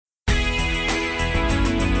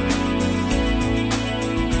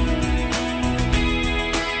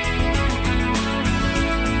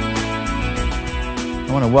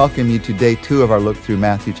want to welcome you to day 2 of our look through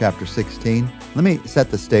Matthew chapter 16. Let me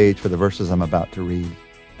set the stage for the verses I'm about to read.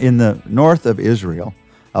 In the north of Israel,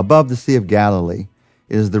 above the Sea of Galilee,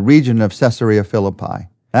 is the region of Caesarea Philippi.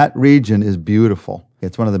 That region is beautiful.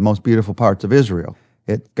 It's one of the most beautiful parts of Israel.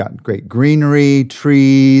 It's got great greenery,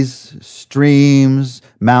 trees, streams,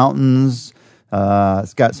 mountains.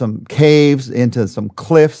 It's got some caves into some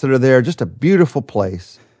cliffs that are there. Just a beautiful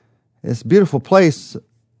place. This beautiful place,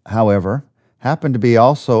 however, happened to be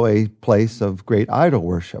also a place of great idol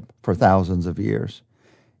worship for thousands of years.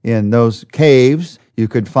 In those caves, you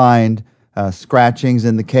could find scratchings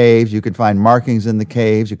in the caves, you could find markings in the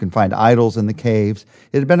caves, you can find idols in the caves.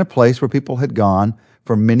 It had been a place where people had gone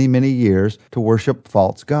for many, many years to worship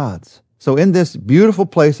false gods. So in this beautiful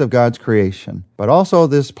place of God's creation, but also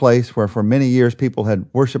this place where for many years people had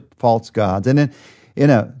worshiped false gods, and in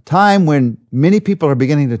a time when many people are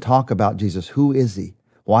beginning to talk about Jesus, who is he?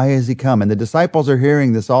 Why has he come? And the disciples are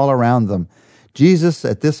hearing this all around them. Jesus,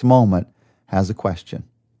 at this moment, has a question.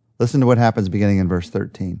 Listen to what happens beginning in verse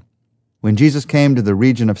 13. When Jesus came to the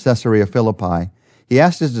region of Caesarea Philippi, he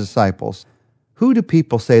asked his disciples, "Who do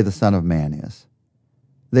people say the Son of Man is?"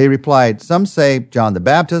 They replied, "Some say John the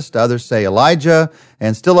Baptist, others say Elijah,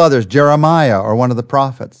 and still others Jeremiah or one of the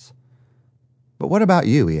prophets." "But what about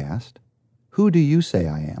you?" he asked. "Who do you say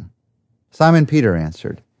I am?" Simon Peter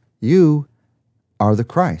answered, "You are the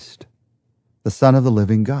Christ, the Son of the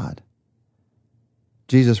living God."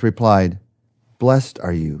 Jesus replied, "Blessed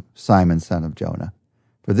are you, Simon, son of Jonah,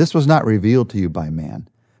 for this was not revealed to you by man,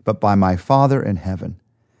 but by my Father in heaven.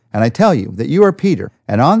 And I tell you that you are Peter,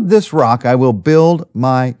 and on this rock I will build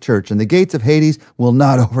my church, and the gates of Hades will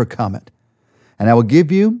not overcome it. And I will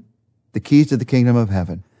give you the keys to the kingdom of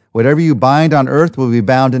heaven. Whatever you bind on earth will be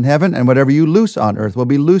bound in heaven, and whatever you loose on earth will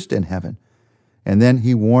be loosed in heaven." And then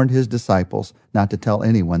he warned his disciples not to tell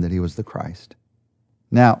anyone that he was the Christ.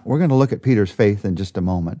 Now, we're going to look at Peter's faith in just a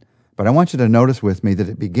moment, but I want you to notice with me that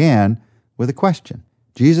it began with a question.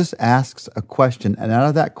 Jesus asks a question, and out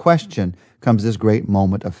of that question comes this great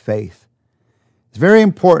moment of faith. It's very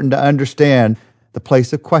important to understand the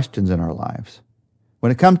place of questions in our lives.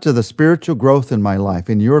 When it comes to the spiritual growth in my life,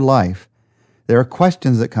 in your life, there are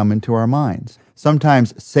questions that come into our minds.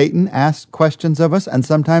 Sometimes Satan asks questions of us, and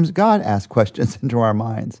sometimes God asks questions into our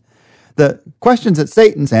minds. The questions that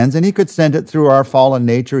Satan sends, and he could send it through our fallen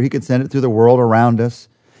nature, he could send it through the world around us,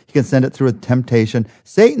 he could send it through a temptation.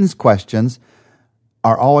 Satan's questions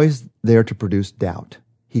are always there to produce doubt.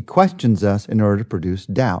 He questions us in order to produce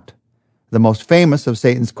doubt. The most famous of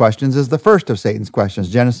Satan's questions is the first of Satan's questions,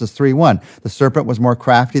 Genesis 3:1. "The serpent was more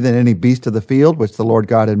crafty than any beast of the field which the Lord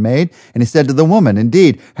God had made. And he said to the woman,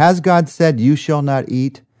 'Indeed, has God said, you shall not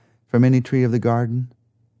eat from any tree of the garden?'"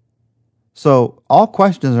 So all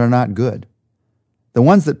questions are not good. The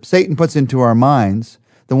ones that Satan puts into our minds,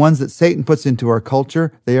 the ones that Satan puts into our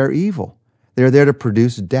culture, they are evil. They are there to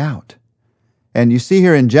produce doubt. And you see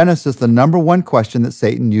here in Genesis the number one question that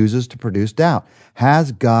Satan uses to produce doubt.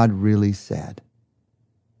 Has God really said?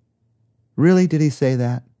 Really, did he say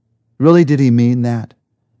that? Really, did he mean that?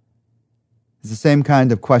 It's the same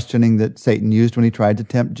kind of questioning that Satan used when he tried to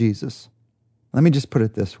tempt Jesus. Let me just put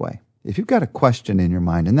it this way. If you've got a question in your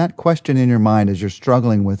mind, and that question in your mind as you're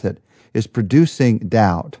struggling with it is producing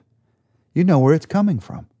doubt, you know where it's coming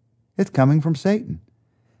from. It's coming from Satan.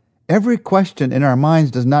 Every question in our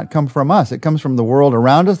minds does not come from us. It comes from the world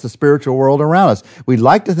around us, the spiritual world around us. We'd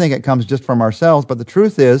like to think it comes just from ourselves, but the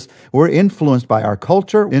truth is we're influenced by our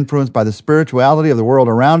culture, influenced by the spirituality of the world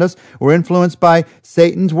around us. We're influenced by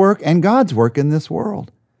Satan's work and God's work in this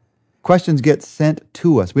world. Questions get sent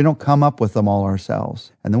to us. We don't come up with them all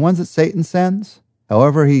ourselves. And the ones that Satan sends,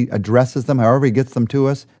 however he addresses them, however he gets them to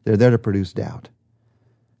us, they're there to produce doubt.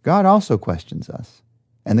 God also questions us.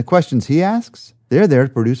 And the questions he asks, they're there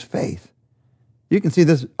to produce faith. You can see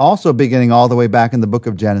this also beginning all the way back in the book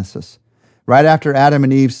of Genesis. Right after Adam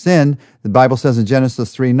and Eve sinned, the Bible says in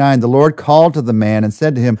Genesis 3:9, the Lord called to the man and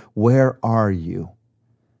said to him, "Where are you?"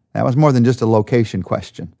 That was more than just a location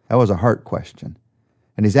question. That was a heart question.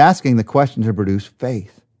 And he's asking the question to produce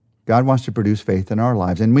faith. God wants to produce faith in our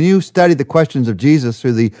lives. And when you study the questions of Jesus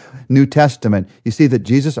through the New Testament, you see that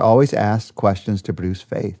Jesus always asks questions to produce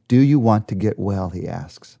faith. Do you want to get well, he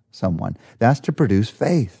asks someone. That's to produce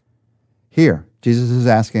faith. Here, Jesus is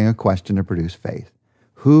asking a question to produce faith.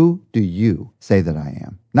 Who do you say that I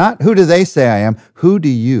am? Not who do they say I am, who do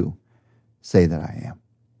you say that I am?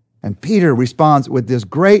 And Peter responds with this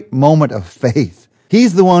great moment of faith.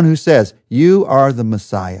 He's the one who says, "You are the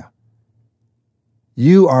Messiah.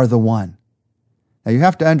 You are the one." Now you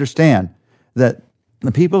have to understand that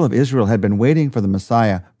the people of Israel had been waiting for the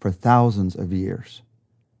Messiah for thousands of years.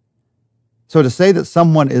 So to say that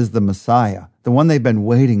someone is the Messiah, the one they've been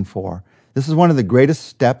waiting for, this is one of the greatest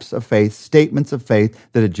steps of faith, statements of faith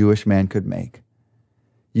that a Jewish man could make.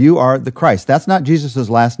 You are the Christ. That's not Jesus'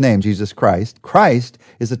 last name, Jesus Christ. Christ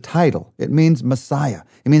is a title. It means Messiah.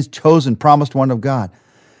 It means chosen, promised one of God.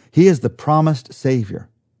 He is the promised Savior.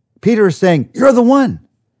 Peter is saying, you're the one.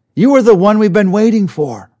 You are the one we've been waiting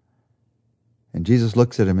for. And Jesus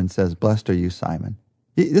looks at him and says, blessed are you, Simon.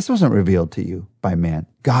 This wasn't revealed to you by man.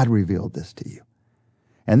 God revealed this to you.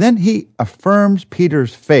 And then he affirms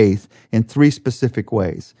Peter's faith in three specific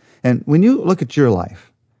ways. And when you look at your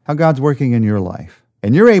life, how God's working in your life,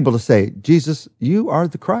 and you're able to say, Jesus, you are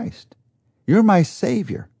the Christ. You're my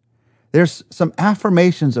Savior. There's some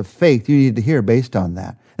affirmations of faith you need to hear based on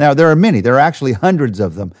that. Now, there are many. There are actually hundreds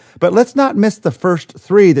of them. But let's not miss the first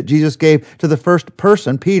three that Jesus gave to the first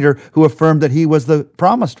person, Peter, who affirmed that he was the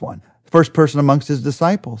promised one, first person amongst his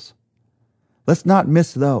disciples. Let's not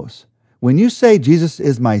miss those. When you say Jesus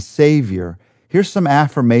is my Savior, here's some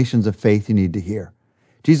affirmations of faith you need to hear.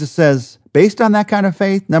 Jesus says, based on that kind of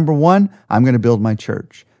faith, number one, I'm going to build my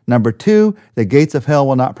church. Number two, the gates of hell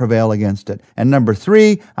will not prevail against it. And number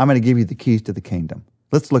three, I'm going to give you the keys to the kingdom.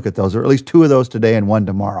 Let's look at those, or at least two of those today and one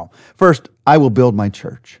tomorrow. First, I will build my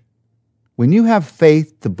church. When you have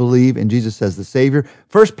faith to believe in Jesus as the Savior,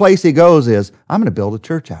 first place he goes is, I'm going to build a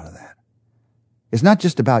church out of that. It's not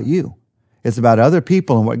just about you. It's about other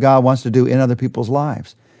people and what God wants to do in other people's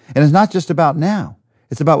lives. And it's not just about now.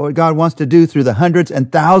 It's about what God wants to do through the hundreds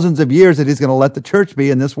and thousands of years that he's going to let the church be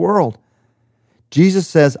in this world. Jesus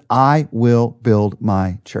says, I will build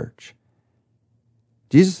my church.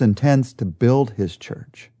 Jesus intends to build his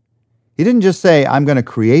church. He didn't just say, I'm going to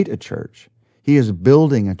create a church. He is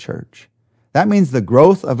building a church. That means the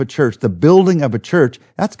growth of a church, the building of a church,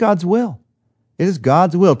 that's God's will. It is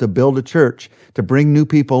God's will to build a church, to bring new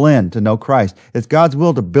people in to know Christ. It's God's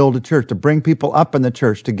will to build a church, to bring people up in the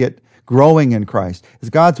church, to get growing in Christ. It's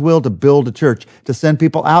God's will to build a church, to send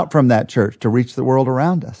people out from that church, to reach the world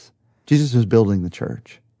around us. Jesus is building the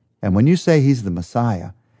church. And when you say he's the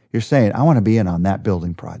Messiah, you're saying, I want to be in on that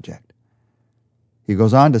building project. He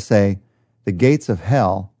goes on to say, the gates of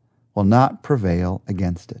hell will not prevail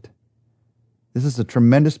against it. This is a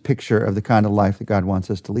tremendous picture of the kind of life that God wants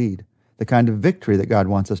us to lead, the kind of victory that God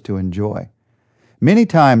wants us to enjoy. Many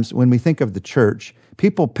times when we think of the church,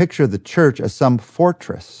 people picture the church as some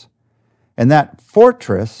fortress. And that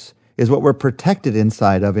fortress is what we're protected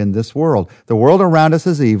inside of in this world. The world around us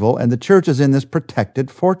is evil, and the church is in this protected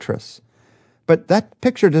fortress. But that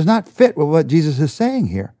picture does not fit with what Jesus is saying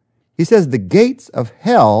here. He says the gates of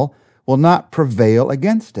hell will not prevail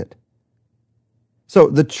against it. So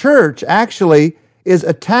the church actually is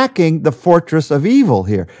attacking the fortress of evil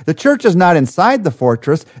here. The church is not inside the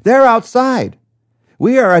fortress. They're outside.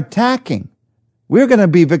 We are attacking. We're going to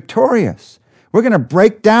be victorious. We're going to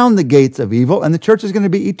break down the gates of evil, and the church is going to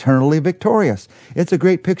be eternally victorious. It's a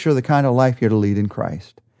great picture of the kind of life you're to lead in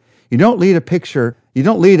Christ. You don't lead a picture,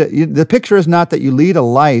 the picture is not that you lead a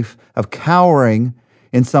life of cowering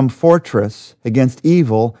in some fortress against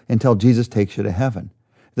evil until Jesus takes you to heaven.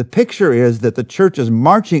 The picture is that the church is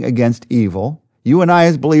marching against evil. You and I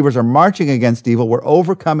as believers are marching against evil. We're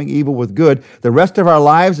overcoming evil with good the rest of our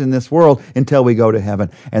lives in this world until we go to heaven.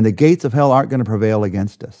 And the gates of hell aren't going to prevail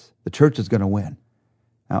against us. The church is going to win.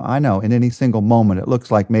 Now, I know in any single moment it looks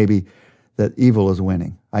like maybe that evil is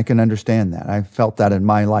winning. I can understand that. I've felt that in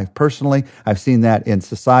my life personally. I've seen that in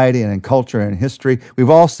society and in culture and in history. We've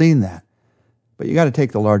all seen that. But you got to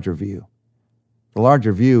take the larger view. The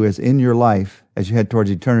larger view is in your life, as you head towards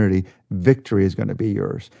eternity, victory is going to be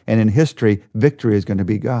yours. And in history, victory is going to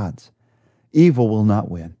be God's. Evil will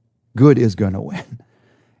not win. Good is going to win.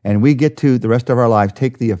 And we get to, the rest of our lives,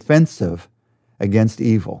 take the offensive against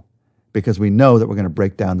evil because we know that we're going to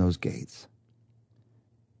break down those gates.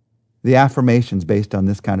 The affirmations based on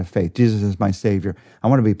this kind of faith. Jesus is my Savior. I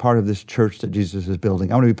want to be part of this church that Jesus is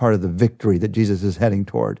building. I want to be part of the victory that Jesus is heading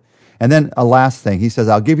toward. And then a last thing. He says,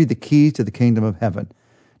 I'll give you the keys to the kingdom of heaven.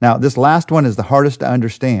 Now, this last one is the hardest to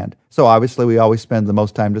understand. So obviously, we always spend the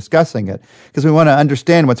most time discussing it because we want to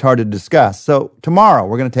understand what's hard to discuss. So tomorrow,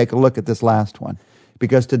 we're going to take a look at this last one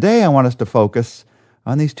because today I want us to focus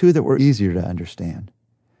on these two that were easier to understand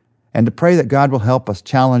and to pray that God will help us,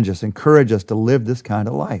 challenge us, encourage us to live this kind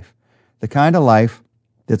of life, the kind of life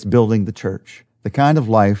that's building the church, the kind of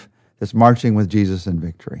life that's marching with Jesus in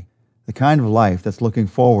victory, the kind of life that's looking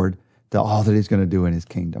forward to all that he's going to do in his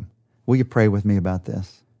kingdom. Will you pray with me about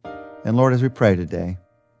this? And Lord, as we pray today,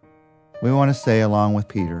 we want to say along with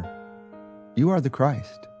Peter, you are the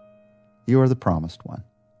Christ. You are the promised one.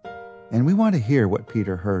 And we want to hear what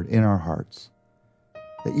Peter heard in our hearts,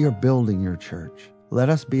 that you're building your church. let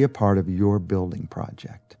us be a part of your building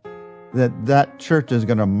project. That church is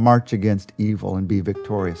going to march against evil and be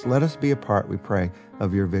victorious. Let us be a part, we pray,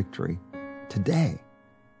 of your victory today.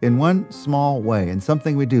 In one small way, in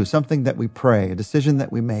something we do, something that we pray, a decision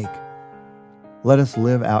that we make. Let us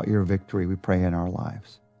live out your victory, we pray, in our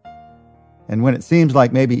lives. And when it seems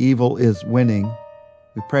like maybe evil is winning,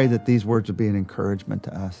 we pray that these words will be an encouragement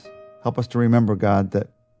to us. Help us to remember, God, that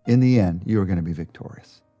in the end, you are going to be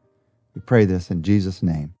victorious. We pray this in Jesus'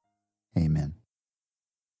 name. Amen.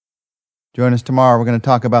 Join us tomorrow. We're going to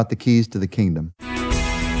talk about the keys to the kingdom.